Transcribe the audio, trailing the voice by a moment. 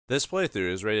This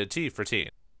playthrough is rated T for teen.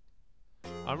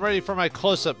 I'm ready for my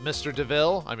close-up, Mr.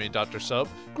 DeVille. I mean, Dr. Soap.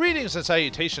 Greetings and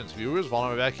salutations, viewers.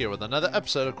 Vauldemare back here with another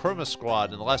episode of Chroma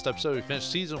Squad. In the last episode, we finished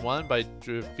Season 1 by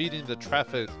defeating the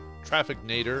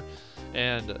Traffic-nator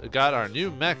and got our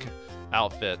new mech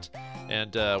outfit.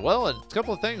 And, well, a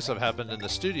couple of things have happened in the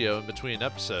studio in between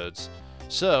episodes.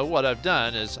 So, what I've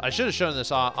done is, I should have shown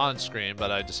this on screen,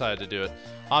 but I decided to do it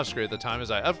off screen at the time, is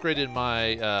I upgraded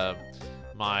my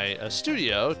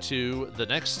studio to the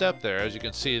next step there. As you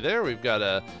can see there, we've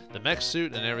got the mech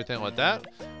suit and everything like that.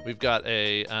 We've got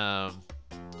a,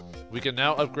 we can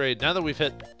now upgrade, now that we've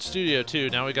hit Studio 2,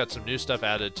 now we got some new stuff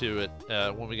added to it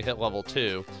when we hit level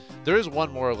 2. There is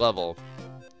one more level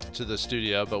to the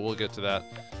studio, but we'll get to that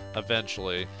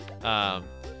eventually.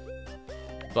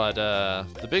 But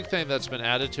the big thing that's been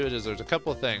added to it is there's a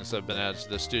couple of things that have been added to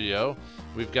the studio.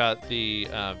 We've got the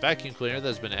vacuum cleaner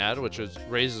that's been added, which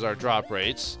raises our drop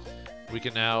rates. We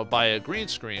can now buy a green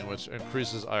screen, which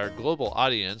increases our global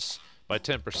audience by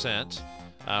 10%.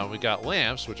 We got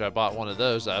lamps, which I bought one of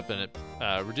those up, and it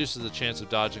reduces the chance of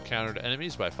dodge encountered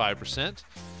enemies by 5%.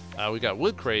 We got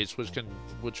wood crates,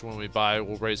 which when we buy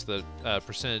will raise the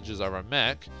percentages of our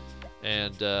mech,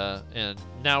 and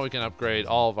now we can upgrade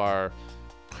all of our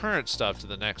current stuff to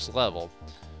the next level.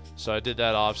 So I did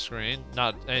that off screen,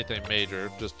 not anything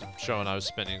major, just showing I was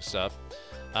spending stuff.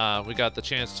 We got the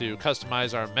chance to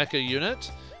customize our mecha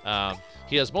unit.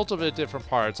 He has multiple different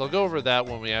parts. I'll go over that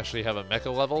when we actually have a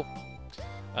mecha level.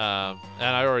 And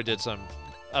I already did some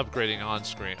upgrading on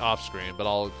screen, off screen, but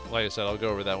like I said, I'll go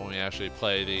over that when we actually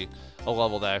play a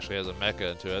level that actually has a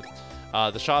mecha into it.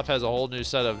 The shop has a whole new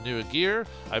set of new gear.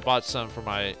 I bought some for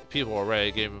my people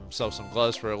already. Gave himself some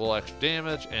gloves for a little extra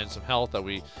damage and some health that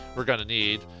we're going to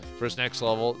need for his next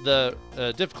level. The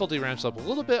difficulty ramps up a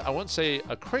little bit. I wouldn't say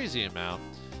a crazy amount,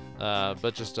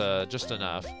 but just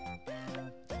enough.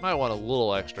 Might want a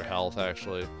little extra health,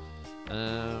 actually.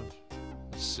 Let's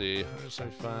see.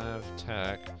 175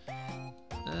 attack.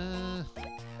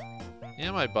 Yeah,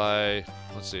 I might buy...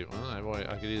 Let's see. Well,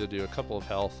 I could either do a couple of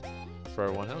health for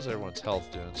everyone. How's everyone's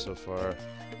health doing so far?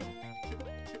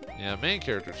 Yeah, main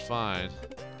character's fine,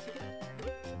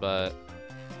 but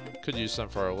could use some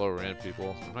for our lower end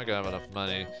people. I'm not gonna have enough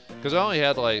money because I only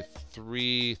had like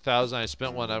 3,000. I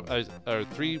spent one, or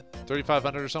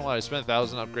 3,500 or something. I spent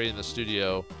 1,000 upgrading the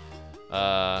studio,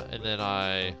 and then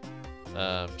I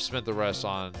spent the rest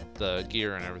on the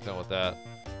gear and everything with that.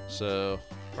 So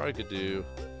probably could do.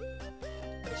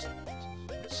 Let's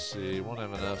see. Won't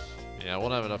have enough. Yeah, I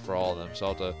won't have enough for all of them, so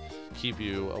I'll have to keep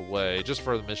you away, just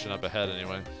for the mission up ahead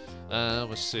anyway.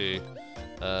 Let's see.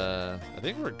 I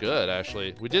think we're good,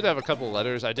 actually. We did have a couple of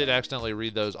letters. I did accidentally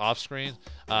read those off screen.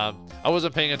 I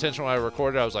wasn't paying attention when I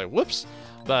recorded. I was like, whoops.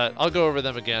 But I'll go over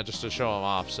them again just to show them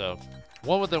off. So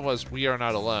one of them was, "We are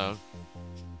not alone."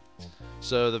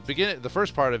 So the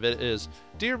first part of it is,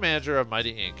 "Dear manager of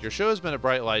Mighty Inc., your show has been a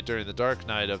bright light during the dark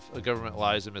night of government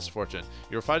lies and misfortune.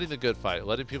 You're fighting the good fight,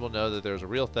 letting people know that there's a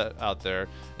real threat out there,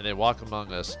 and they walk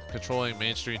among us, controlling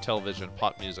mainstream television,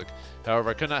 pop music. However,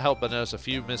 I could not help but notice a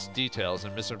few missed details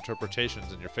and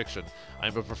misinterpretations in your fiction. I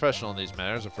am a professional in these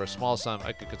matters, and for a small sum,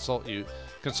 I could consult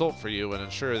for you and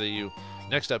ensure that you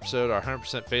next episode are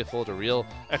 100% faithful to real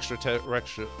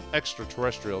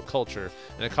extraterrestrial culture,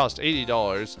 and it costs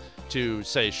 $80 to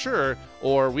say sure,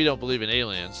 or we don't believe in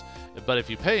aliens. But if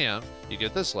you pay him, you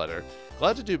get this letter.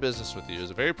 Glad to do business with you. It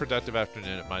was a very productive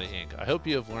afternoon at Mighty Inc. I hope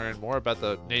you have learned more about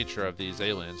the nature of these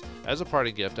aliens. As a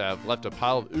parting gift, I have left a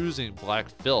pile of oozing black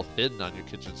filth hidden on your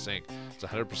kitchen sink. It's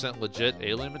 100% legit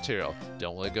alien material.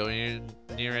 Don't let go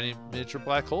near any miniature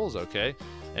black holes, okay?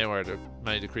 Anyway,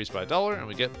 money decreased by $1, and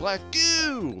we get black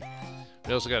goo!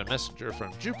 We also got a messenger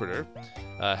from Jupiter.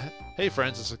 Hey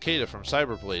friends, it's Cicada from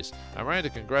Cyber Police. I'm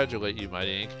writing to congratulate you,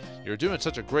 Mighty Inc. You're doing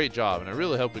such a great job, and I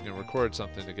really hope we can record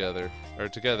something together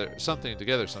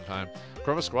sometime.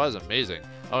 Chroma Squad is amazing.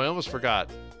 Oh, I almost forgot.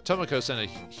 Tomoko sent a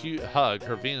hug.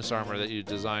 Her Venus armor that you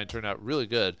designed turned out really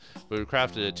good, but we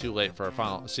crafted it too late for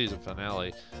our season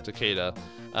finale, Takeda.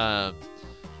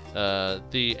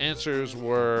 The answers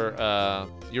were,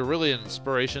 you're really an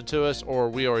inspiration to us, or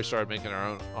we already started making our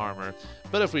own armor.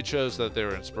 But if we chose that they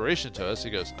were inspiration to us, he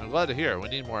goes, I'm glad to hear. We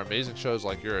need more amazing shows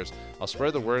like yours. I'll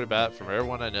spread the word about it from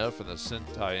everyone I know from the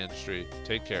Sentai industry.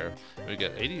 Take care. We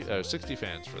get 60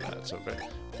 fans for that, so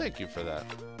thank you for that.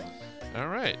 All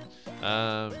right.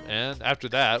 And after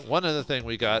that, one other thing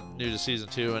we got new to Season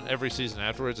 2, and every season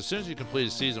afterwards, as soon as you complete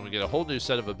a season, we get a whole new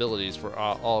set of abilities for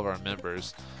all of our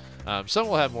members. Some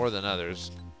will have more than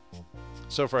others.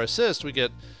 So for assist, we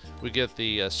get we get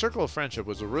the Circle of Friendship,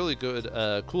 was a really good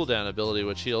cooldown ability,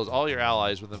 which heals all your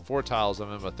allies within 4 tiles of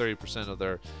them at 30% of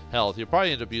their health. You'll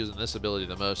probably end up using this ability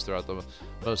the most throughout the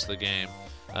most of the game,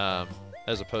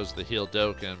 as opposed to the Heal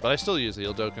Doken. But I still use the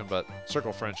Heal Doken, but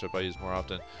Circle of Friendship I use more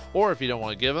often. Or if you don't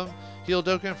want to give them Heal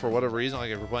Doken for whatever reason,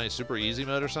 like if you're playing super easy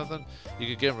mode or something, you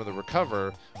could give them the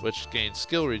Recover, which gains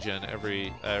skill regen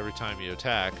every time you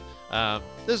attack.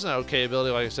 This is an okay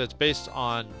ability. Like I said, it's based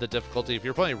on the difficulty. If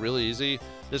you're playing really easy,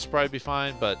 this would probably be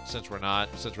fine, but since we're not,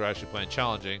 since we're actually playing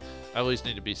challenging, I at least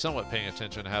need to be somewhat paying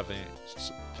attention to having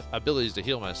abilities to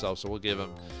heal myself, so we'll give him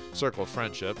Circle of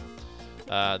Friendship.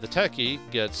 The Techie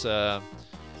gets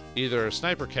either a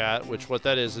Sniper Cat, which what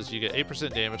that is you get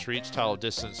 8% damage for each tile of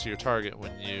distance to your target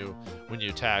when you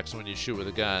attack. So when you shoot with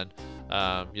a gun,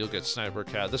 you'll get Sniper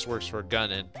Cat. This works for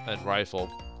gun and rifle.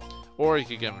 Or you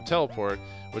could give him Teleport,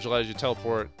 which allows you to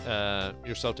teleport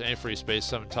yourself to any free space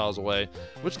 7 tiles away,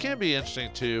 which can be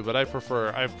interesting too. But I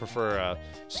prefer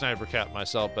Sniper Cat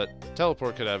myself. But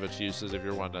Teleport could have its uses if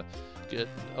you're wanting to get,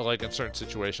 like in certain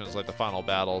situations, like the final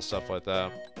battle, stuff like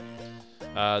that.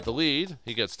 The lead,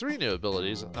 he gets 3 new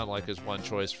abilities, unlike his one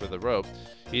choice for the rope.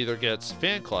 He either gets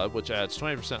Fan Club, which adds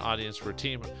 20% audience for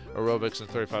team aerobics and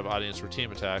 35 audience for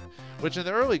team attack, which in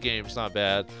the early game is not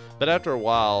bad, but after a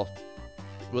while,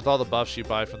 with all the buffs you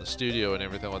buy from the studio and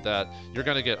everything like that, you're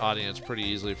going to get audience pretty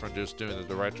easily from just doing the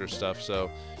director stuff, so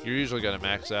you're usually going to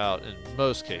max out in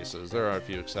most cases. There are a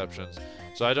few exceptions,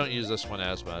 so I don't use this one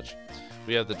as much.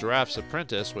 We have the Giraffe's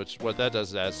Apprentice, which what that does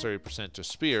is adds 30% to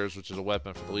spears, which is a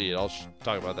weapon for the lead. I'll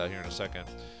talk about that here in a second.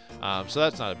 So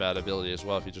that's not a bad ability as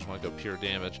well if you just want to go pure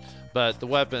damage. But the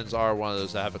weapons are one of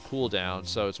those that have a cooldown,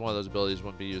 so it's one of those abilities that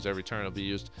won't be used every turn. It'll be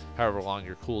used however long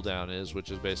your cooldown is, which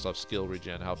is based off skill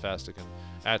regen, how fast it can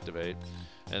activate.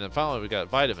 And then finally we got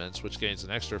Vitamins, which gains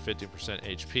an extra 15%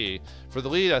 HP. For the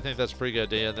lead, I think that's a pretty good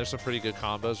idea, and there's some pretty good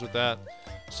combos with that.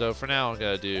 So for now, I'm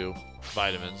going to do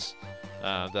Vitamins.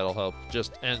 That'll help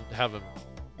just and have him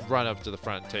run up to the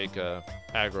front and take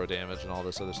aggro damage and all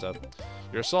this other stuff.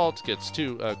 Your Assault gets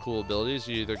 2 cool abilities.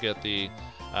 You either get the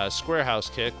Square House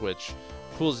Kick, which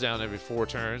cools down every 4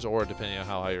 turns, or depending on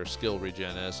how high your skill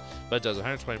regen is, but it does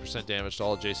 120% damage to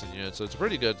all adjacent units, so it's a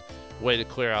pretty good way to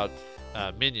clear out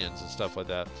minions and stuff like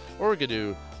that. Or we could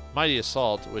do Mighty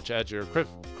Assault, which adds your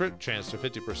crit chance to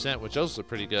 50%, which is also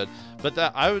pretty good. But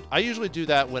that I usually do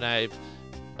that when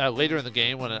later in the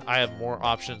game when I have more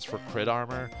options for crit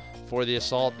armor for the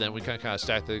Assault, then we can kind of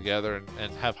stack them together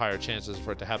and have higher chances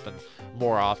for it to happen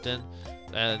more often.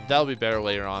 And that'll be better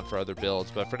later on for other builds,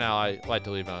 but for now I like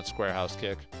to leave it on Square House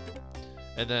Kick.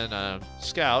 And then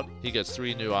Scout, he gets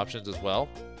 3 new options as well.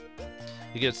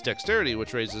 He gets Dexterity,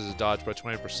 which raises his dodge by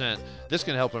 20%. This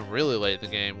can help him really late in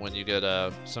the game when you get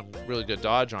some really good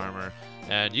dodge armor.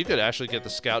 And you could actually get the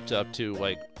Scout to up to,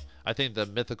 like, I think the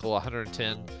mythical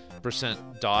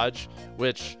 110% dodge,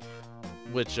 which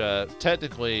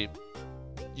technically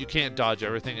you can't dodge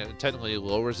everything. It technically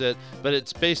lowers it, but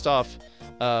it's based off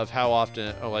of how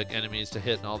often like enemies to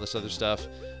hit and all this other stuff.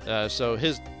 So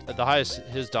the highest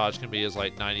his dodge can be is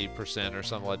like 90% or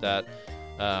something like that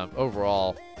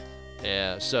overall.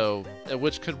 So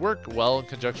which could work well in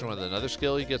conjunction with another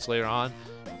skill he gets later on,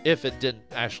 if it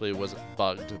wasn't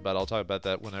bugged. But I'll talk about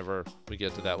that whenever we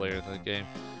get to that later in the game.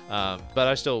 But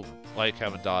I still like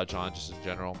having dodge on just in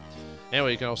general.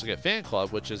 Anyway, you can also get Fan Club,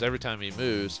 which is every time he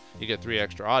moves, you get 3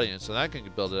 extra audience, so that can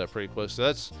build it up pretty close. So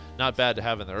that's not bad to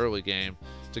have in the early game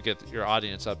to get your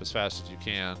audience up as fast as you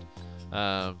can.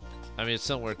 I mean, it's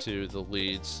similar to the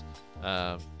lead's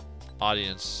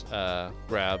audience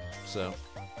grab. So,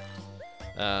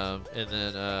 and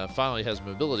then finally has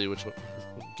mobility, which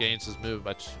gains his move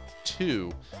by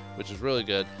 2, which is really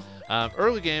good.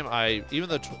 Early game, even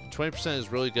though 20% is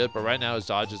really good, but right now his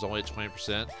dodge is only at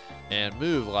 20%, and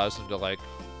move allows him to like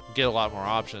get a lot more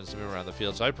options to move around the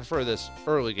field. So I prefer this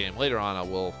early game. Later on, I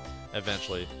will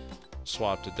eventually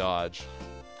swap to dodge.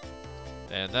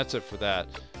 And that's it for that.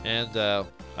 And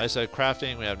I said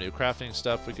crafting. We have new crafting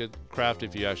stuff we could craft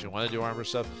if you actually want to do armor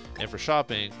stuff. And for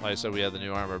shopping, like I said, we have the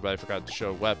new armor, but I forgot to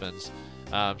show weapons.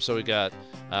 So we got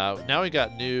now we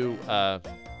got new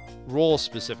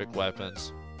role-specific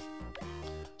weapons.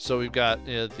 So we've got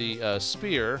the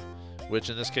spear, which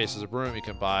in this case is a broom you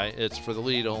can buy. It's for the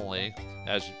lead only,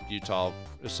 as you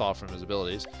saw from his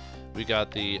abilities. We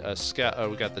got the scout.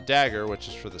 We got the dagger, which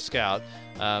is for the scout.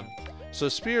 So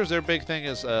spears, their big thing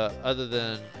is other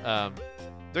than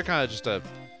they're kind of just I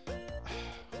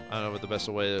don't know what the best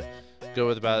way to go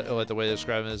with like the way to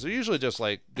describe it is. They're usually just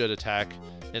like good attack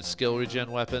and skill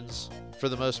regen weapons for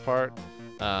the most part.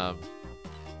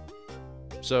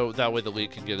 So that way the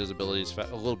lead can get his abilities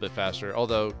a little bit faster.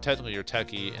 Although technically your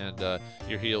techie and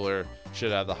your healer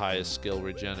should have the highest skill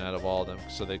regen out of all of them,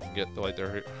 so they can get like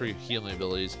their healing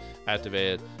abilities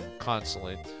activated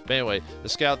constantly. But anyway, the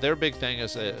scout, their big thing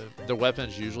is their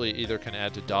weapons usually either can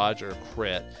add to dodge or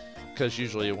crit, because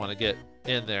usually you want to get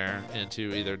in there and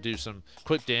to either do some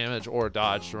quick damage or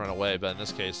dodge to run away. But in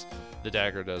this case, the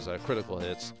dagger does critical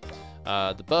hits.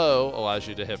 The bow allows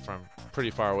you to hit from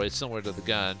pretty far away, similar to the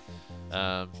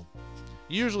gun.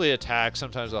 Usually attack,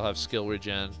 sometimes they'll have skill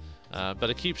regen, but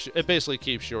it basically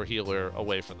keeps your healer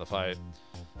away from the fight.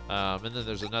 And then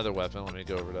there's another weapon. Let me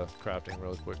go over to crafting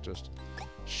really quick, just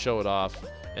show it off.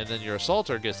 And then your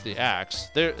assaulter gets the axe.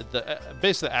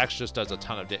 Basically the axe just does a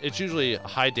ton of damage. It's usually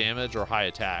high damage or high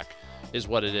attack is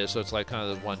what it is, so it's like kind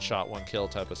of the one shot, one kill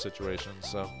type of situation.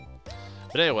 So,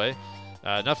 but anyway,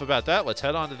 enough about that. Let's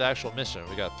head on to the actual mission.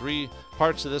 We got 3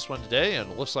 parts of this one today,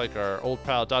 and it looks like our old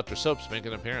pal Dr. Soap's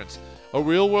making an appearance. A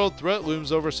real-world threat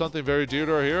looms over something very dear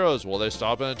to our heroes. Will they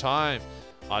stop in time?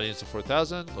 Audience of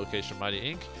 4,000. Location Mighty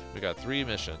Inc. We got 3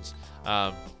 missions.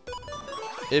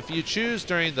 If you choose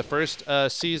during the first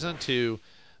season to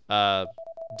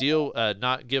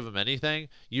not give him anything,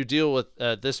 you deal with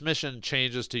this mission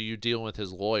changes to you dealing with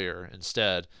his lawyer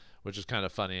instead, which is kind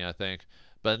of funny, I think.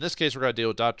 But in this case, we're going to deal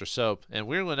with Dr. Soap. And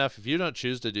weirdly enough, if you don't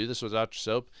choose to do this with Dr.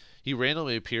 Soap, he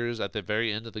randomly appears at the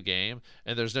very end of the game,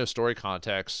 and there's no story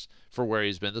context for where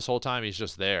he's been this whole time. He's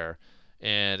just there.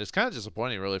 And it's kind of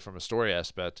disappointing, really, from a story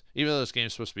aspect, even though this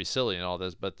game's supposed to be silly and all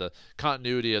this. But the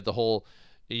continuity of the whole,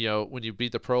 when you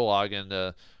beat the prologue and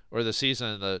or the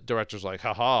season, the director's like,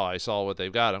 haha, I saw what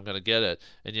they've got, I'm going to get it.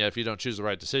 And yeah, if you don't choose the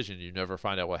right decision, you never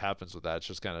find out what happens with that. It's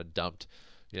just kind of dumped,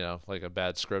 like a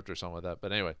bad script or something like that.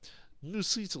 But anyway, new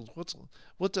season,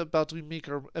 what about we make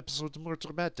our episodes more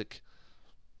dramatic?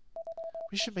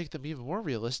 We should make them even more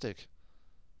realistic.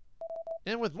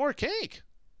 And with more cake.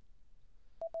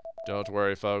 Don't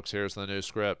worry, folks, here's the new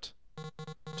script.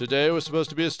 Today was supposed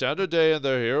to be a standard day in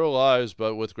their hero lives,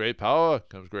 but with great power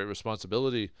comes great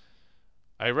responsibility.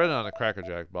 I read it on a Cracker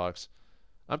Jack box.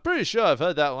 I'm pretty sure I've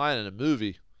heard that line in a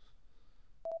movie.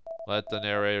 Let the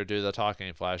narrator do the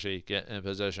talking, Flashy. Get in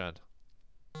position.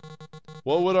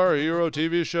 What would our hero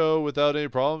TV show without any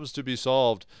problems to be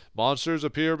solved? Monsters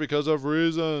appear because of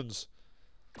reasons.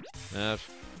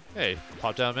 Hey,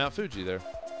 pop down Mount Fuji there.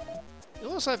 It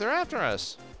looks like they're after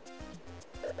us.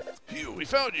 Phew, we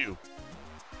found you.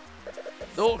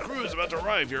 The whole crew is about to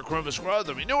arrive here, Chroma Squad,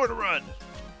 then we know where to run.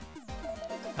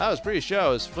 I was pretty sure I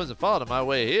wasn't following my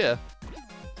way here.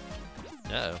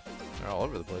 Uh-oh, they're all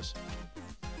over the place.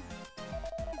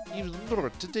 Even more,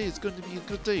 today is going to be a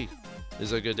good day.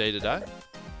 Is it a good day to die?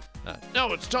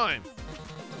 Now it's time.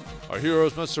 Our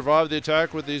heroes must survive the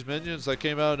attack with these minions that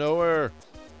came out of nowhere.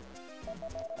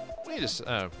 Wait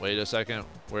a second.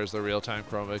 Where's the real-time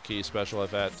chroma key special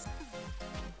effect?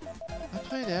 I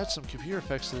plan to add some computer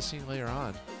effects to the scene later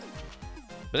on.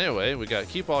 But anyway, we got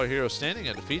keep all our heroes standing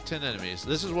and defeat 10 enemies.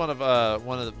 This is one of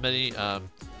the many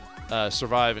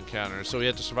survive encounters. So we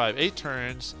had to survive 8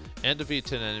 turns and defeat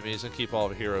 10 enemies and keep all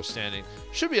the heroes standing.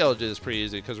 Should be able to do this pretty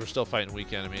easy because we're still fighting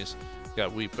weak enemies. We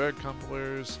got weak bird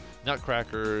cumblers,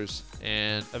 nutcrackers,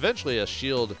 and eventually a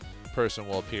shield person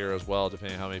will appear as well,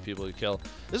 depending on how many people you kill.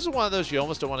 This is one of those you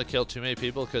almost don't want to kill too many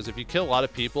people, because if you kill a lot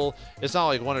of people, it's not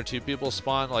like 1 or 2 people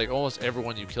spawn. Like almost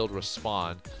everyone you killed will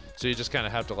spawn. So you just kind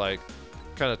of have to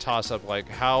kind of toss up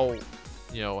how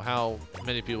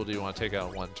many people do you want to take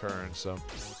out in 1 turn. So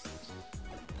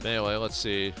but anyway, let's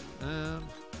see. Yeah,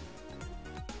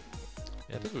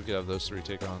 I think we could have those 3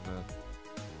 take on the.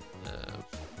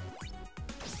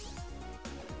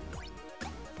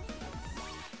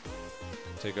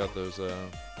 Take out those these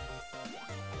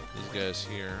guys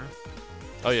here.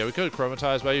 Oh yeah, we could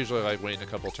chromatize, but I usually like waiting a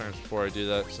couple turns before I do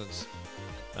that, since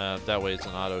that way it's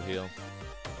an auto heal.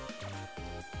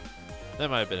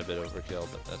 That might have been a bit overkill,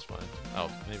 but that's fine.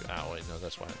 Oh, maybe. Oh wait, no,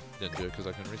 that's why I didn't do it, because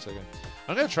I couldn't reach again.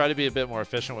 I'm gonna try to be a bit more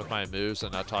efficient with my moves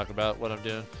and not talk about what I'm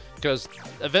doing, because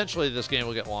eventually this game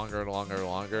will get longer and longer and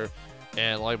longer.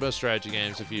 And like most strategy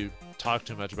games, if you talk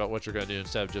too much about what you're gonna do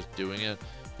instead of just doing it,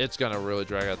 it's gonna really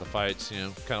drag out the fights,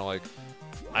 kind of like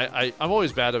I'm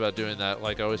always bad about doing that.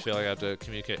 Like I always feel like I have to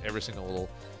communicate every single little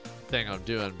thing I'm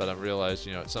doing, but I realized,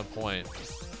 at some point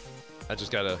I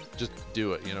just gotta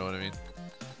do it, you know what I mean?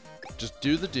 Just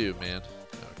do the do, man.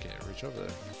 Oh, I can't reach over there.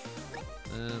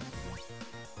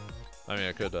 I mean,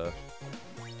 I could oh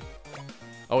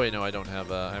wait, no, I don't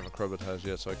have I haven't chromatized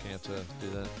yet, so I can't do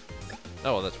that.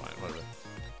 Oh well, that's fine, whatever.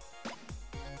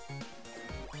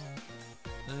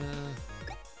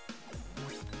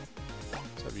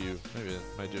 Maybe it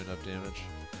might do enough damage.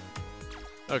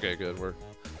 Okay, good. We're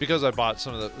because I bought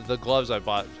some of the gloves I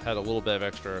bought had a little bit of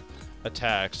extra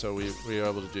attack, so we were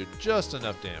able to do just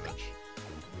enough damage.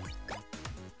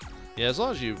 Yeah, as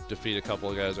long as you defeat a couple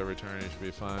of guys every turn, you should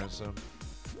be fine. So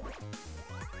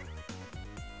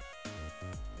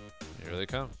here they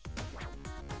come.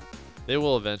 They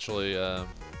will eventually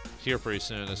here pretty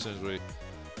soon. As soon as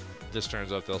this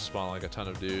turns up, they'll spawn like a ton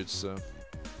of dudes. So,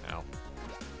 ow.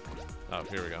 Oh,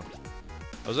 here we go.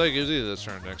 I was like, it was either this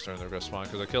turn or next turn they're gonna spawn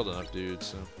because I killed enough dudes.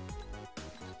 So,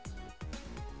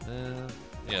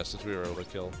 yeah, since we were able to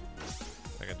kill,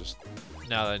 I can just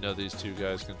now that I know these two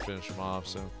guys can finish them off.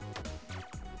 So.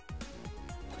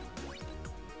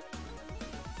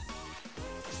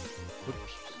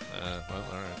 Oops. Well,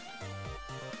 alright.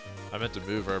 I meant to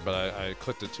move her, but I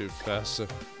clicked it too fast, so.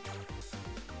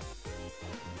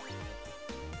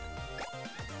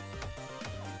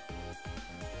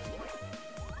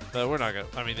 But we're not gonna,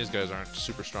 I mean, these guys aren't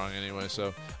super strong anyway,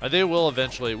 so. We will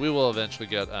eventually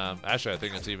get, actually I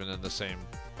think it's even in the same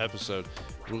episode,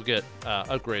 we'll get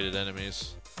upgraded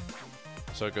enemies.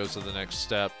 So it goes to the next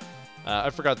step. I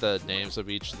forgot the names of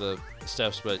each of the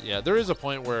steps, but yeah, there is a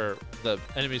point where the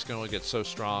enemies can only get so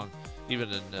strong, even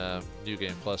in New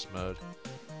Game Plus mode.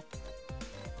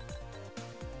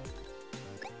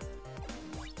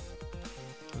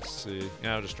 Let's see.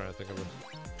 Yeah, I'm just trying to think of it.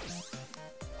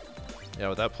 Yeah,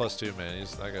 with that +2, man,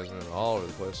 that guy's moving all over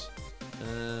the place.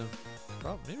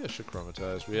 Maybe I should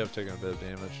chromatize. We have taken a bit of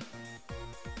damage.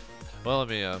 Well, let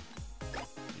me use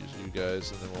you guys,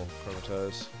 and then we'll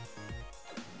chromatize.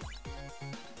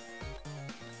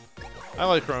 I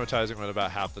like chromatizing when about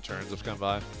half the turns have come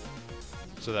by.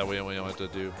 So that way we don't have to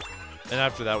do... And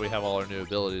after that we have all our new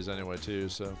abilities anyway too,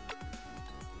 so...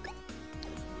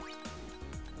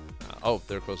 oh,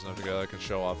 they're close enough together I can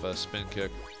show off a spin kick.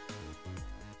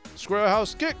 Square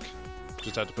house kick!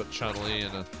 Just have to put Chun-Li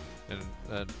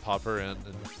and pop her in,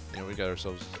 and you know, we got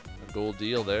ourselves a gold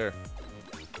deal there.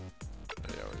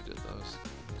 I already did those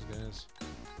guys.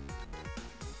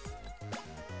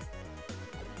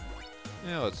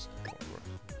 Yeah, let's...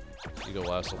 You go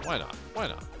last one. Why not? Why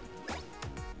not?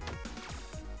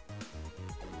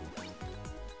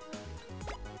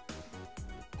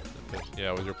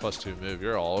 Yeah, with your +2 move,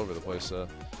 you're all over the place,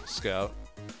 Scout.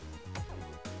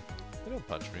 Hey, don't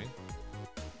punch me.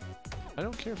 I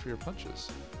don't care for your punches.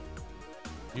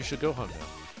 You should go home now.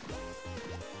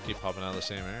 Keep popping out of the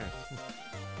same area.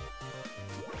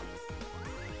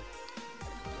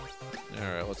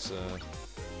 Alright, let's, I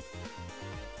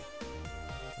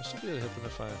should be able to hit them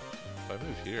if I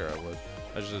move here, I would.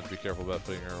 I just have to be careful about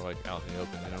putting her, like, out in the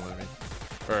open, you know what I mean?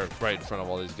 Or right in front of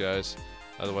all these guys.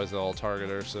 Otherwise, they'll all target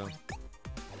her, so...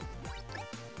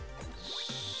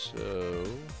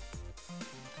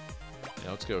 Yeah,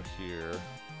 let's go here.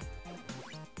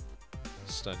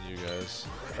 Stun you guys.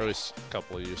 Or at least a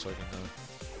couple of you so I can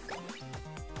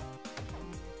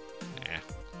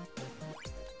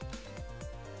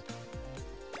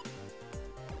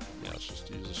yeah, let's just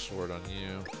use a sword on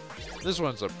you. This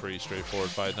one's a pretty straightforward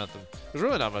fight. Nothing. There's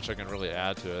really not much I can really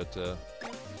add to it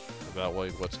about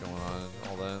what's going on and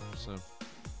all that. So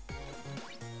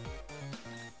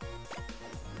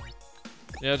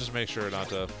yeah, just make sure not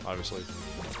to obviously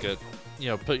get, you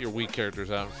know, put your weak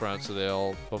characters out in front so they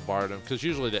all bombard them. Because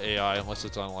usually the AI, unless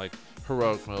it's on like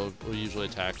heroic mode, will usually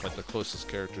attack like the closest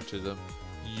character to them.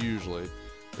 Usually,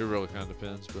 it really kind of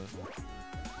depends,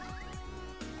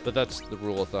 but that's the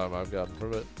rule of thumb I've gotten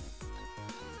from it.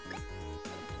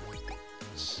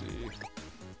 Let's see.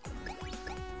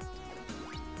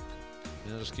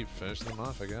 Yeah, just keep finishing them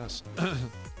off, I guess. Like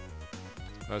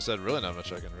I said, really not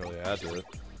much I can really add to it.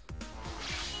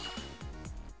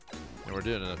 And we're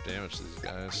doing enough damage to these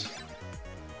guys.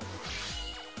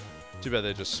 Too bad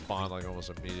they just spawn like almost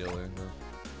immediately.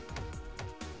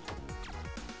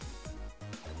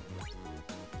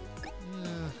 Yeah,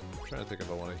 I'm trying to think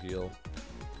if I want to heal.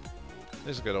 I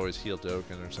just could always heal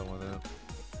Dokkan or something like that.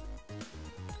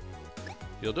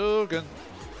 Heal Dokkan!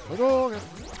 Dokkan!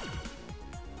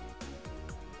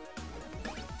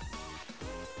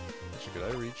 Actually, could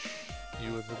I reach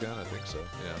you with the gun? I think so,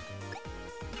 yeah.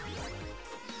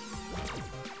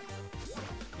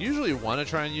 Usually you want to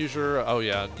try and use your... Oh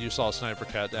yeah, you saw Sniper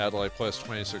Cat add like plus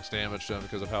 26 damage to him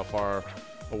because of how far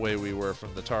away we were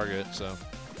from the target, so...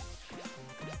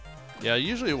 Yeah,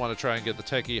 usually you want to try and get the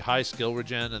techie high skill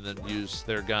regen and then use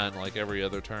their gun like every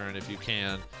other turn if you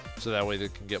can, so that way they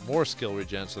can get more skill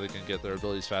regen so they can get their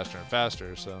abilities faster and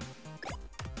faster, so...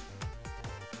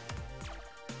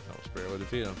 That was barely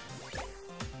defeat him.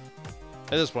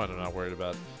 At this point I'm not worried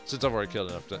about... Since I've already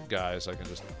killed enough guys, I can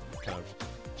just kind of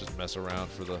just mess around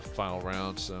for the final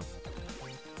round, so...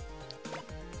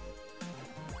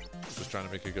 Just just trying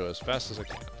to make it go as fast as I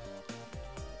can.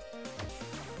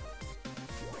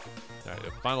 Alright, yeah,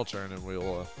 final turn, and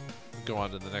we'll go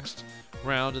on to the next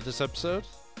round of this episode.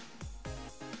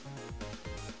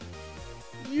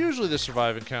 Usually the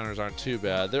survive encounters aren't too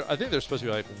bad. I think there's supposed to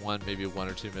be like maybe one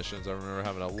or two missions. I remember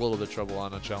having a little bit of trouble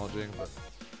on challenging,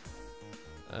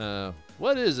 but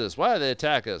what is this? Why do they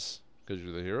attack us? Because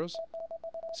you're the heroes?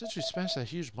 Since we smashed that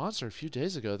huge monster a few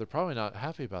days ago, they're probably not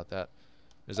happy about that.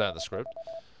 Is that in the script?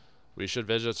 We should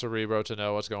visit Cerebro to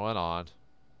know what's going on.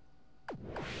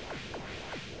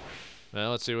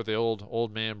 Now let's see what the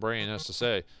old man brain has to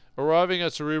say. Arriving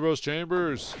at Cerebro's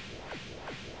chambers.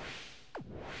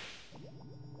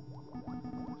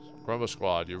 Chroma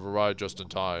Squad, you've arrived just in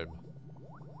time.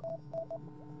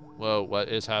 Whoa, what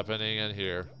is happening in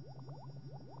here?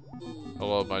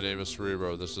 Hello, my name is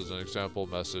Cerebro. This is an example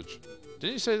message.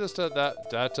 Didn't you say this to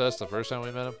us the first time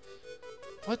we met him?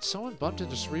 What? Someone bumped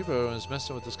into Cerebro and is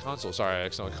messing with this console. Sorry, I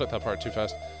accidentally clicked that part too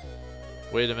fast.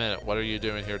 Wait a minute. What are you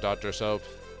doing here, Dr. Soap?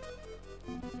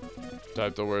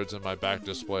 Type the words in my back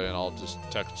display and I'll just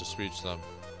text-to-speech them.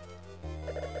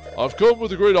 I've come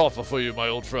with a great offer for you, my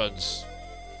old friends.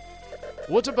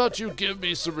 What about you give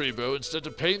me Cerebro instead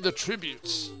of paying the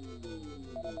tributes?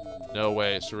 No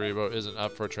way, Cerebro isn't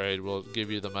up for trade. We'll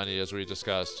give you the money as we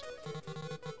discussed.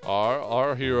 Are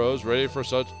our heroes ready for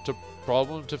such a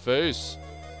problem to face?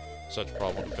 Such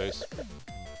problem to face.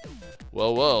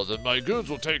 Well, then my goons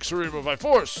will take Cerebro by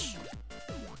force.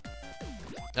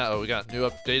 Uh-oh, we got new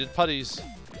updated putties.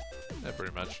 Yeah,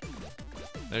 pretty much.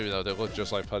 Maybe though, they look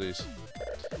just like putties.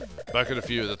 Back in a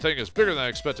few. The thing is bigger than I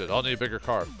expected. I'll need a bigger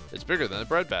car. It's bigger than a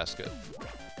breadbasket.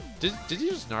 Did you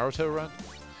just Naruto run?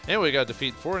 Anyway, we got to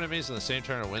defeat 4 enemies in the same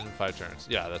turn and win in 5 turns.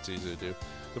 Yeah, that's easy to do.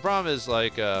 The problem is,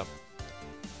 like, having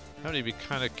to be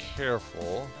kind of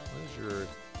careful. What is your...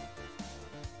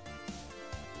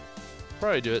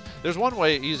 Probably do it. There's one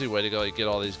easy way to go, like, get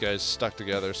all these guys stuck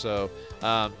together. So,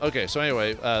 okay. So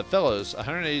anyway, fellows,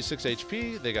 186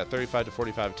 HP. They got 35 to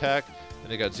 45 attack,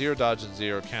 and they got 0 dodge and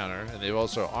 0 counter. And they've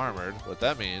also armored. What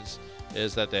that means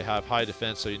is that they have high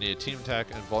defense, so you need a team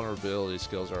attack, and vulnerability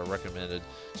skills are recommended.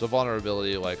 So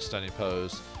vulnerability, like stunning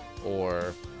pose,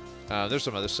 or there's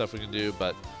some other stuff we can do.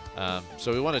 But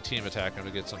so we want a team attack them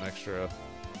to get some extra.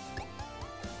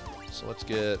 So let's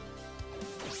get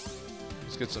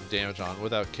some damage on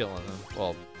without killing them.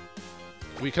 Well,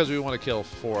 because we want to kill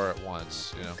 4 at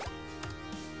once, you know.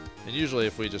 And usually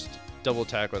if we just double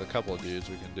attack with a couple of dudes,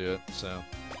 we can do it, so.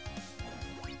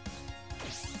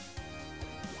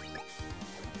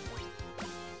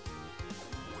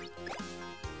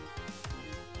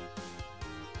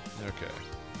 Okay,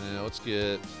 now let's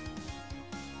get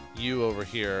you over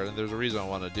here, and there's a reason I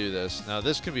want to do this. Now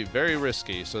this can be very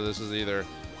risky, so this is either,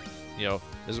 you know,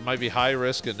 this might be high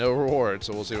risk and no reward,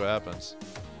 so we'll see what happens.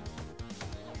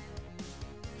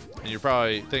 And you're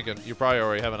probably thinking, you probably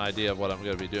already have an idea of what I'm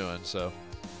going to be doing, so.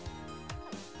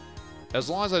 As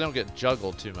long as I don't get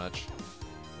juggled too much.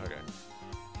 Okay.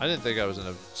 I didn't think I was in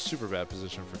a super bad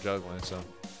position for juggling, so.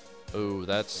 Oh,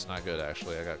 that's not good,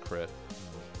 actually. I got crit.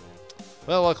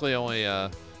 Well, luckily only,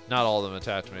 not all of them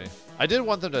attacked me. I did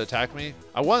want them to attack me.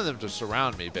 I wanted them to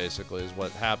surround me, basically, is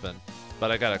what happened.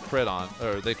 But I got a crit on,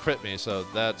 or they crit me, so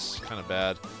that's kind of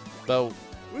bad. But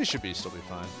we should still be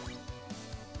fine.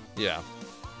 Yeah.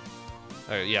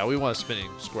 Okay, yeah, we want a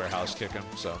spinning square house kick him,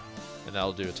 so. And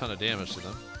that'll do a ton of damage to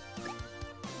them.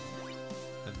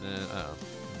 And then,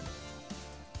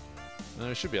 and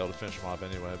I should be able to finish him off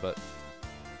anyway, but.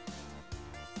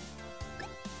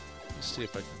 Let's see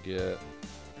if I can get.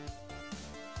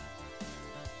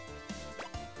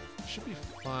 Should be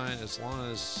fine as long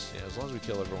as we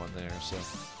kill everyone there. So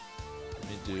let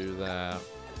me do that,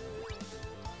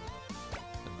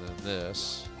 and then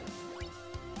this.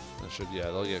 That should, yeah,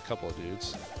 they'll get a couple of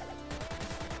dudes.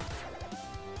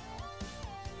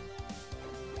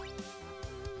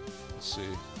 Let's see.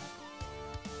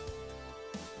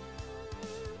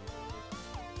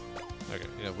 Okay,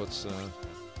 yeah, let's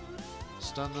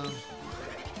stun them.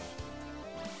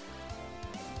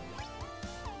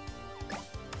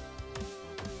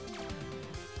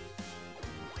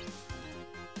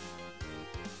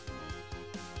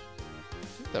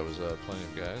 That was plenty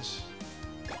of guys.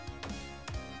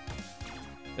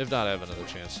 If not, I have another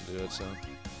chance to do it, so.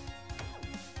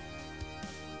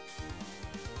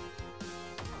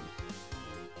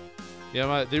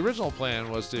 Yeah, the original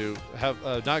plan was to have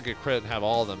not get crit and have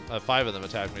all of them, 5 of them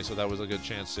attack me, so that was a good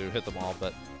chance to hit them all,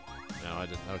 but no, I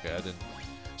didn't. Okay, I didn't.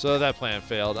 So that plan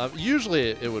failed.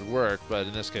 Usually it would work, but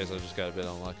in this case I just got a bit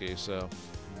unlucky, so.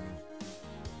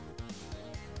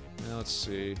 Now let's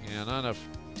see. Yeah, not enough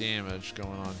damage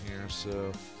going on here,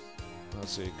 so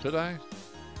Let's see, could I?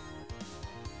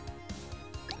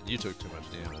 You took too much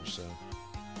damage, so...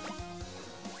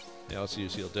 Yeah, let's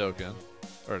use Heal Doken.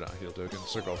 Or not Heal Doken,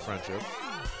 Circle of Friendship.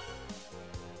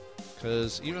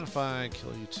 Because even if I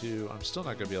kill you 2, I'm still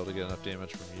not going to be able to get enough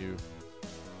damage from you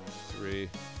 3.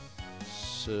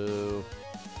 So...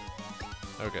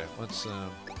 Okay, let's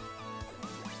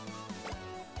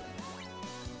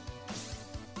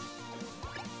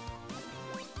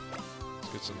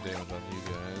get some damage on you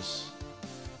guys.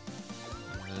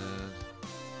 And then...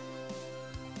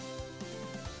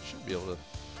 should be able to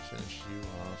finish you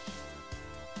off.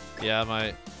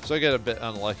 Yeah, so I get a bit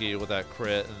unlucky with that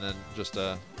crit, and then just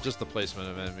the placement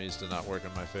of enemies did not work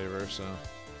in my favor, so...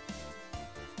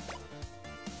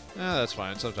 Yeah, that's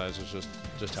fine. Sometimes it's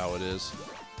just how it is.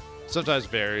 Sometimes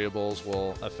variables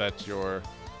will affect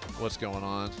what's going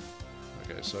on.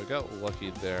 Okay, so I got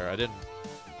lucky there.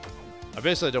 I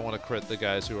basically don't want to crit the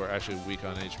guys who are actually weak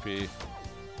on HP.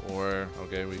 Or,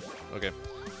 okay,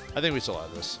 I think we still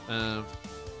have this. Okay,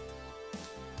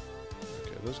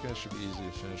 those guys should be easy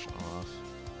to finish off.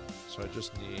 So I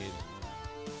just need...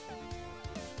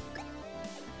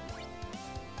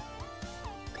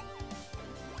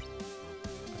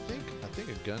 I think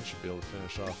a gun should be able to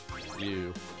finish off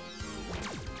you.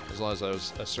 As long as I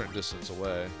was a certain distance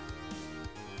away.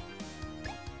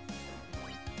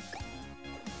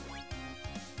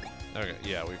 Okay,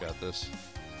 yeah, we got this.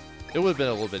 It would have been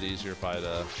a little bit easier if I'd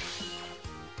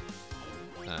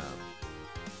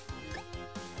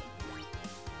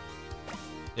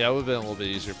yeah, it would have been a little bit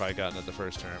easier if I'd gotten it the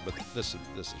first turn, but this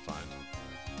is fine.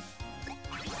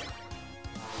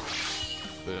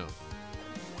 Boom.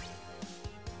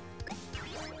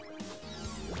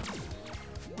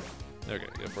 Okay,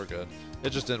 yep, we're good. It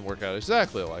just didn't work out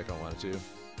exactly like I wanted to,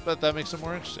 but that makes it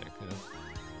more interesting, you know.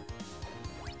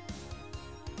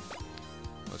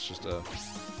 Let's just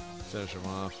finish him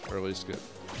off, or at least get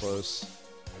close.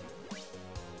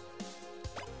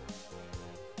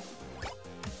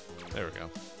 There we go.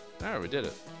 Alright, we did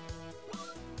it.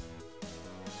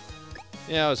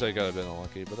 Yeah, I was like, I could have been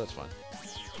unlucky, but that's fine.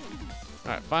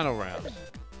 Alright, final round.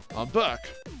 I'm back!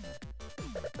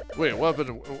 Wait, what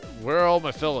happened? Where are all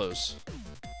my fellows?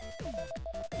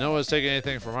 No one's taking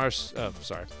anything from our...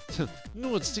 sorry. No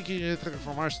one's taking anything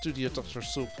from our studio, Dr.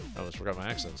 Soup. I almost forgot my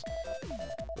accents.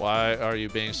 Why are you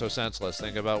being so senseless?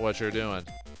 Think about what you're doing.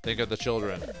 Think of the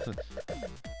children.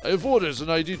 I have orders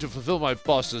and I need to fulfill my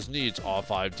boss's needs,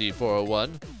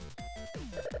 R5D401.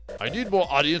 I need more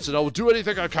audience and I will do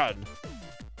anything I can.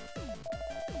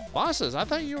 Bosses? I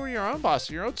thought you were your own boss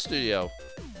in your own studio.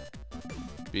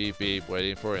 Beep beep,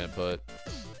 waiting for input.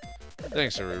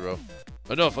 Thanks, Cerebro.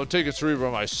 Enough, I'm taking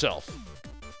Cerebro myself.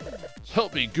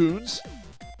 Help me, goons.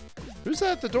 Who's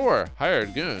that at the door?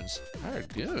 Hired goons.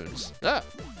 Hired goons? Ah.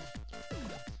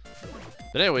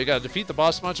 But anyway, you gotta defeat the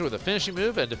boss monster with a finishing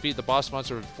move and defeat the boss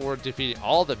monster before defeating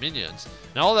all the minions.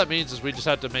 Now all that means is we just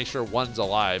have to make sure one's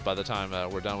alive by the time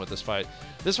we're done with this fight.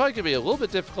 This fight can be a little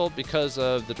bit difficult because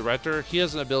of the director. He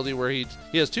has an ability where he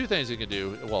has 2 things he can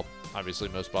do. Well, obviously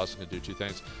most bosses can do 2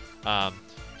 things.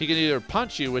 He can either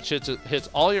punch you, which hits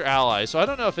all your allies. So I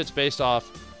don't know if it's based off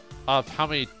of how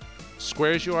many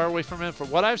squares you are away from him.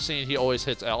 From what I've seen, he always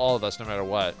hits all of us no matter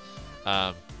what.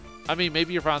 I mean,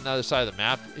 maybe you're on the other side of the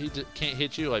map, he can't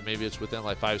hit you. Like maybe it's within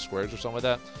like 5 squares or something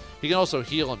like that. He can also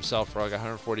heal himself for like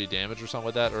 140 damage or something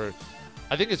like that. Or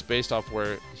I think it's based off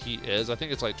where he is. I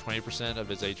think it's like 20% of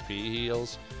his HP he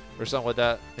heals or something like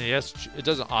that. And it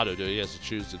doesn't auto do it. He has to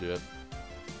choose to do it.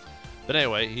 But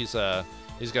anyway, he's got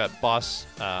boss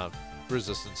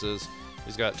resistances.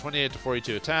 He's got 28 to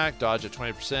 42 attack, dodge at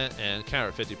 20%, and counter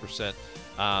at 50%.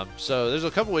 So there's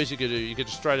a couple ways you could do. You could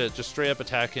just try to straight up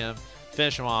attack him,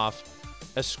 finish him off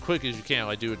as quick as you can.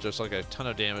 Like do it just like a ton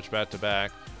of damage back to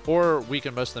back, or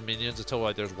weaken most of the minions until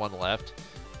like there's one left.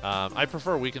 I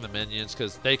prefer weaken the minions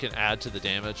because they can add to the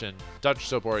damage, and Dr.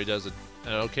 Soap already does an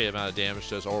okay amount of damage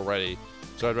to us already.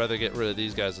 So I'd rather get rid of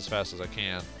these guys as fast as I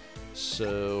can.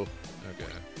 So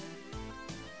okay,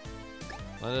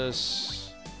 let us.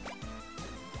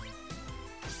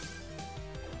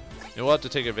 We'll have to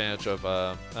take advantage of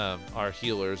our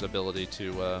healer's ability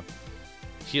to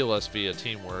heal us via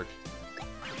teamwork.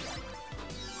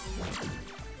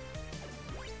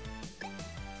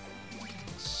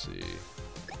 Let's see.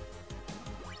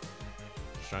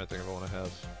 Just trying to think of what I want to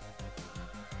have.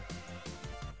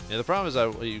 Yeah, the problem is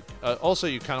that also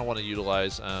you kind of want to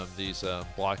utilize these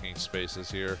blocking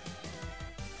spaces here.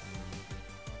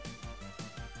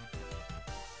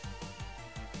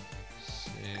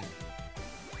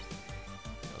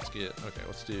 Okay,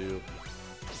 let's do.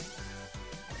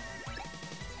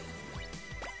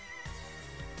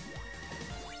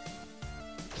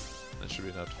 That should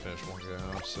be enough to finish one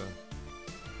guy off, so.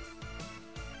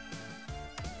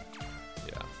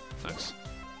 Yeah, nice.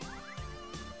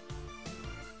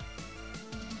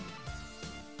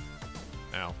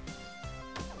 Ow.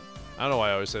 I don't know why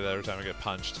I always say that every time I get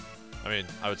punched. I mean,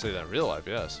 I would say that in real life,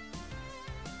 yes.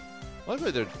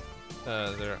 Luckily they're,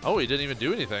 oh, he didn't even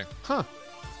do anything. Huh.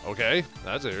 Okay,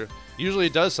 that's it. Usually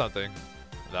it does something.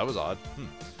 That was odd.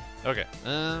 Okay.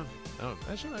 Oh,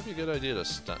 actually might be a good idea to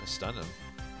stun him.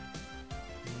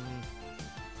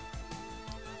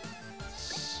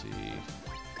 Let's see.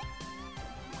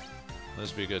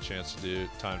 This would be a good chance to do,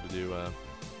 time to do,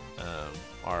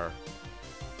 our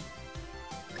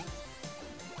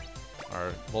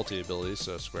multi-abilities,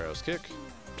 so Square House Kick.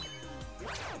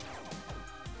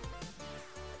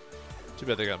 Too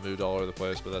bad they got moved all over the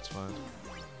place, but that's fine.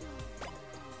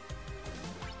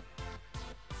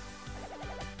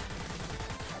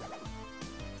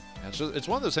 And it's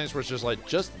one of those things where it's just like,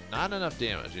 just not enough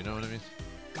damage, you know what I mean?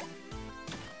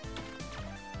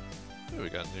 Oh, we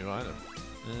got a new item.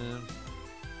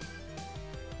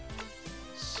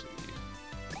 Let's see.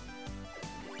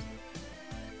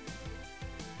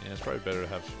 Yeah, it's probably better to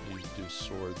have you do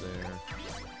sword there.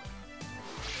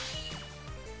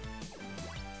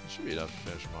 Should be enough to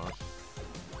finish him off.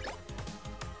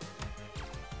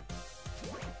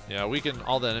 Yeah, weaken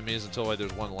all the enemies until like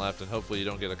there's one left, and hopefully you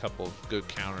don't get a couple of good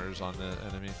counters on the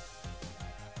enemy.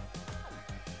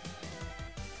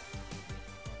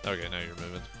 Okay, now you're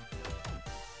moving.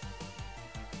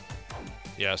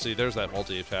 Yeah, see, there's that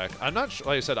multi-attack. I'm not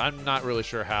like I said, I'm not really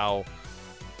sure how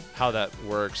that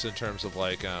works in terms of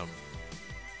like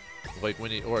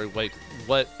when he, or like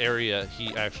what area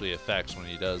he actually affects when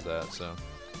he does that. So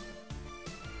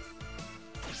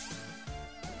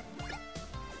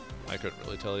I couldn't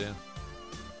really tell you.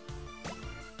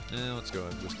 Let's go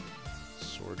ahead and just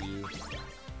sword you.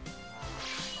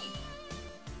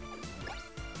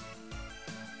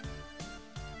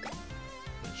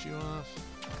 Finish you off.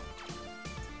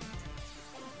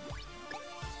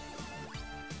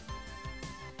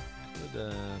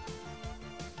 Could,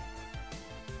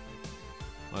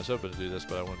 I was hoping to do this,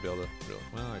 but I wouldn't be able to really.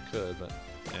 Well, I could, but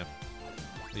yeah.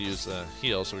 Use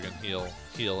heal so we can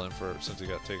heal him for since he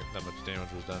got taken that much damage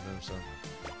was done to him. So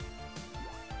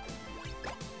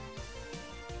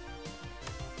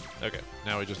okay,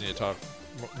 now we just need to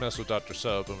mess with Dr.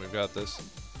 Soap, and we've got this.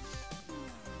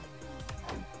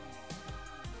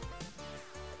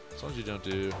 As long as you don't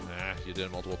do, nah, you did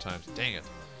it multiple times. Dang it.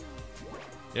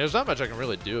 Yeah, there's not much I can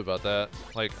really do about that.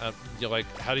 Like, like,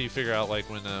 how do you figure out like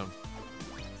when?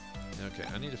 Okay,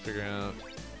 I need to figure out.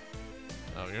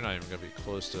 Oh, you're not even gonna be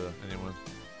close to anyone.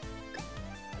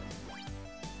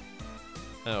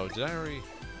 Oh, did I already?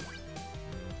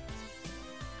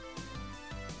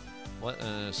 Let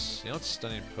us. Let's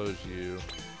stunning pose you.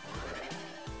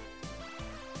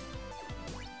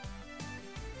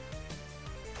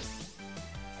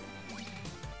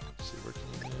 Let's see, where can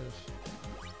you move?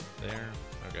 There.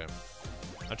 Okay.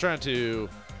 I'm trying to.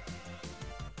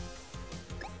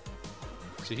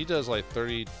 See, he does like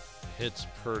 30 hits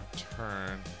per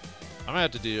turn. I'm gonna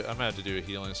have to do a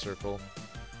healing circle.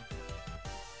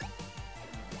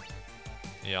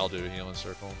 Yeah, I'll do a healing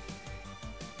circle.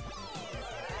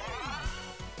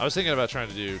 I was thinking about trying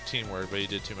to do teamwork, but he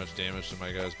did too much damage to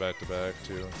my guys back to back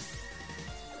too.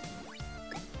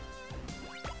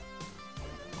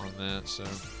 On that, so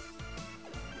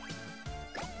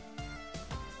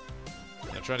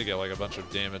yeah, I'm trying to get like a bunch of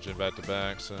damage in back to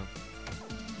back, so.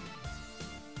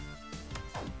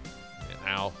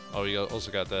 Ow. Oh, he also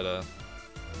got that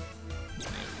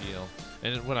heal.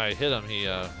 And when I hit him, he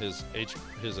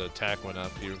his attack went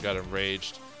up. He got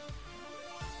enraged.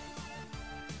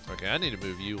 Okay, I need to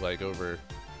move you like over.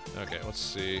 Okay, let's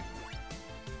see.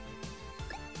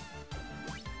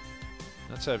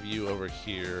 Let's have you over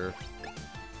here.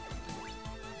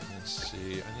 Let's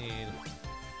see. I need.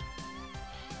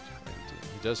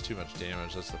 He does too much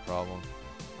damage. That's the problem.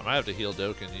 I might have to heal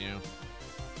Doken you.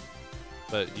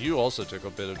 But you also took a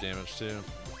bit of damage too.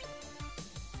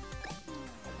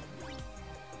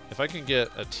 If I can get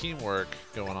a teamwork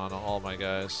going on all my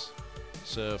guys.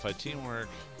 So if I teamwork,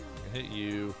 I can hit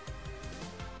you.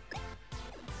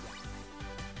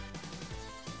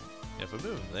 Yeah, if I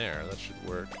move him there, that should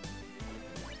work.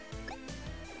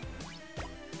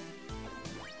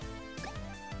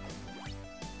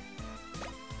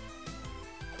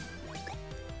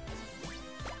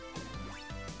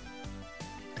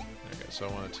 So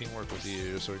I want to teamwork with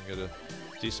you so we can get a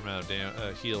decent amount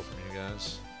of heal from you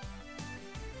guys.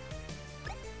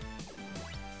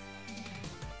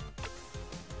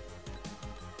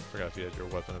 Forgot if you had your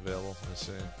weapon available. Let's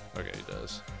see. Okay, he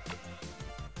does.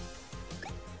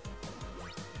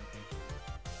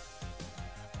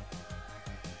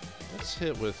 let's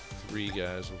hit with 3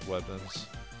 guys with weapons.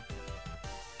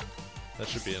 That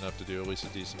should be enough to do at least a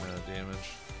decent amount of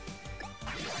damage.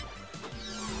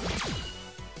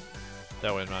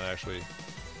 That way I'm not actually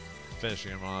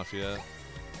finishing him off yet.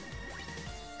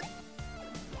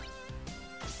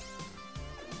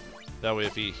 That way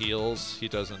if he heals, he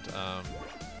doesn't,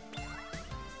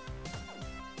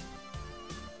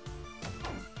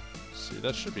 see,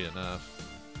 that should be enough.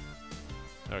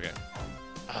 Okay.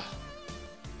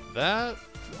 That,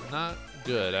 not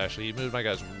good, actually. He moved my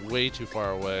guys way too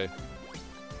far away.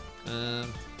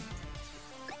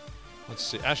 Let's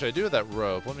see. Actually, I do have that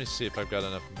rope. Let me see if I've got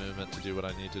enough movement to do what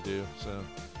I need to do. So,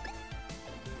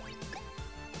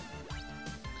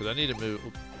 because I need to move.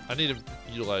 I need to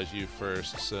utilize you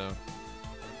first. So,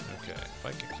 okay. If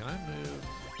I can I move?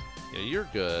 Yeah, you're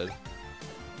good.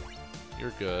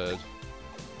 You're good.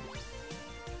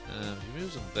 He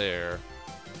moves him there.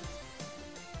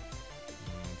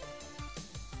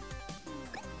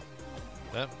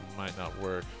 That might not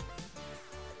work.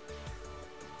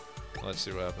 Let's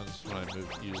see what happens when I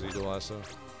use the lasso.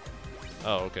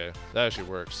 Oh, okay. That actually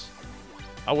works.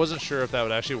 I wasn't sure if that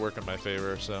would actually work in my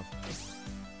favor, so.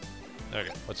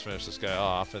 Okay, let's finish this guy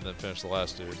off and then finish the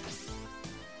last dude.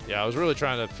 Yeah, I was really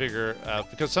trying to figure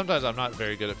out, because sometimes I'm not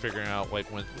very good at figuring out like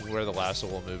where the lasso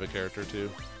will move a character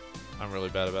to. I'm really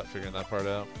bad about figuring that part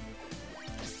out.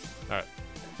 Alright,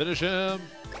 finish him!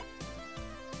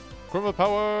 Chroma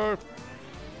power!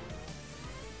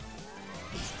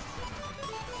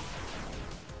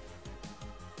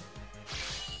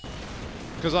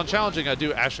 Because on challenging, I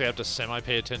do actually have to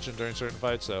semi-pay attention during certain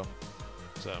fights, so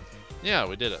yeah,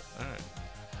 we did it. All right.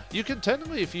 You can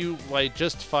technically, if you like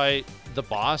just fight the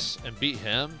boss and beat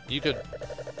him, you could,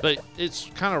 but it's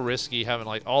kind of risky having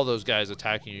like all those guys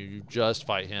attacking you. You just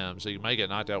fight him, so you might get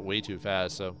knocked out way too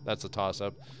fast. So that's a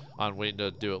toss-up on waiting to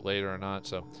do it later or not.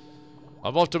 So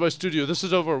I'm off to my studio. This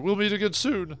is over. We'll meet again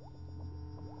soon.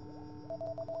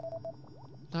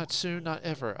 Not soon, not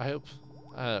ever. I hope.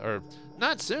 Or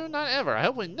not soon, not ever. I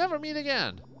hope we never meet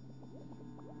again.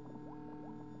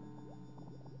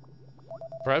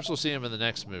 Perhaps we'll see him in the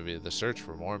next movie, The Search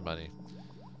for More Money.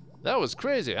 That was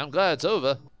crazy. I'm glad it's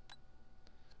over.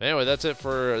 Anyway, that's it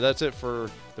for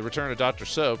the return of Dr.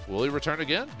 Soap. Will he return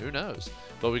again? Who knows?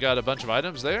 But we got a bunch of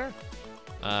items there.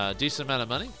 Decent amount of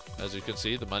money. As you can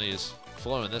see, the money is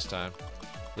flowing this time.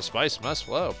 The spice must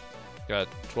flow. Got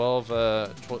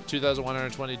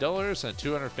 $2,120 and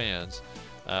 200 fans.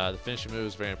 The finishing move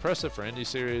is very impressive for indie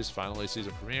series. Finally,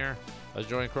 season premiere. I was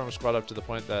enjoying Chroma Squad up to the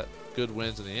point that good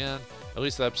wins in the end. At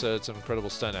least the episode had some incredible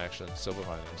stunt action, silver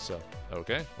linings. So,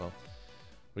 okay, well,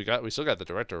 we still got the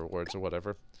director awards or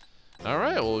whatever. All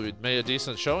right, well, we made a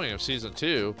decent showing of season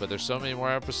 2, but there's so many more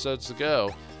episodes to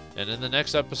go. And in the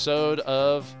next episode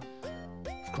of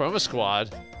Chroma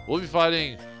Squad, we'll be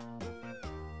fighting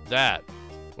that,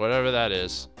 whatever that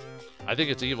is. I think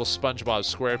it's evil SpongeBob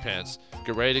SquarePants.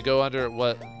 Get ready to go under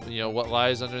what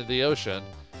lies under the ocean.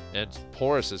 And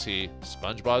porous is he,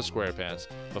 SpongeBob SquarePants.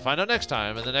 But find out next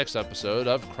time in the next episode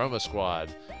of Chroma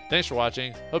Squad. Thanks for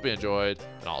watching. Hope you enjoyed,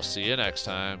 and I'll see you next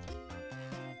time.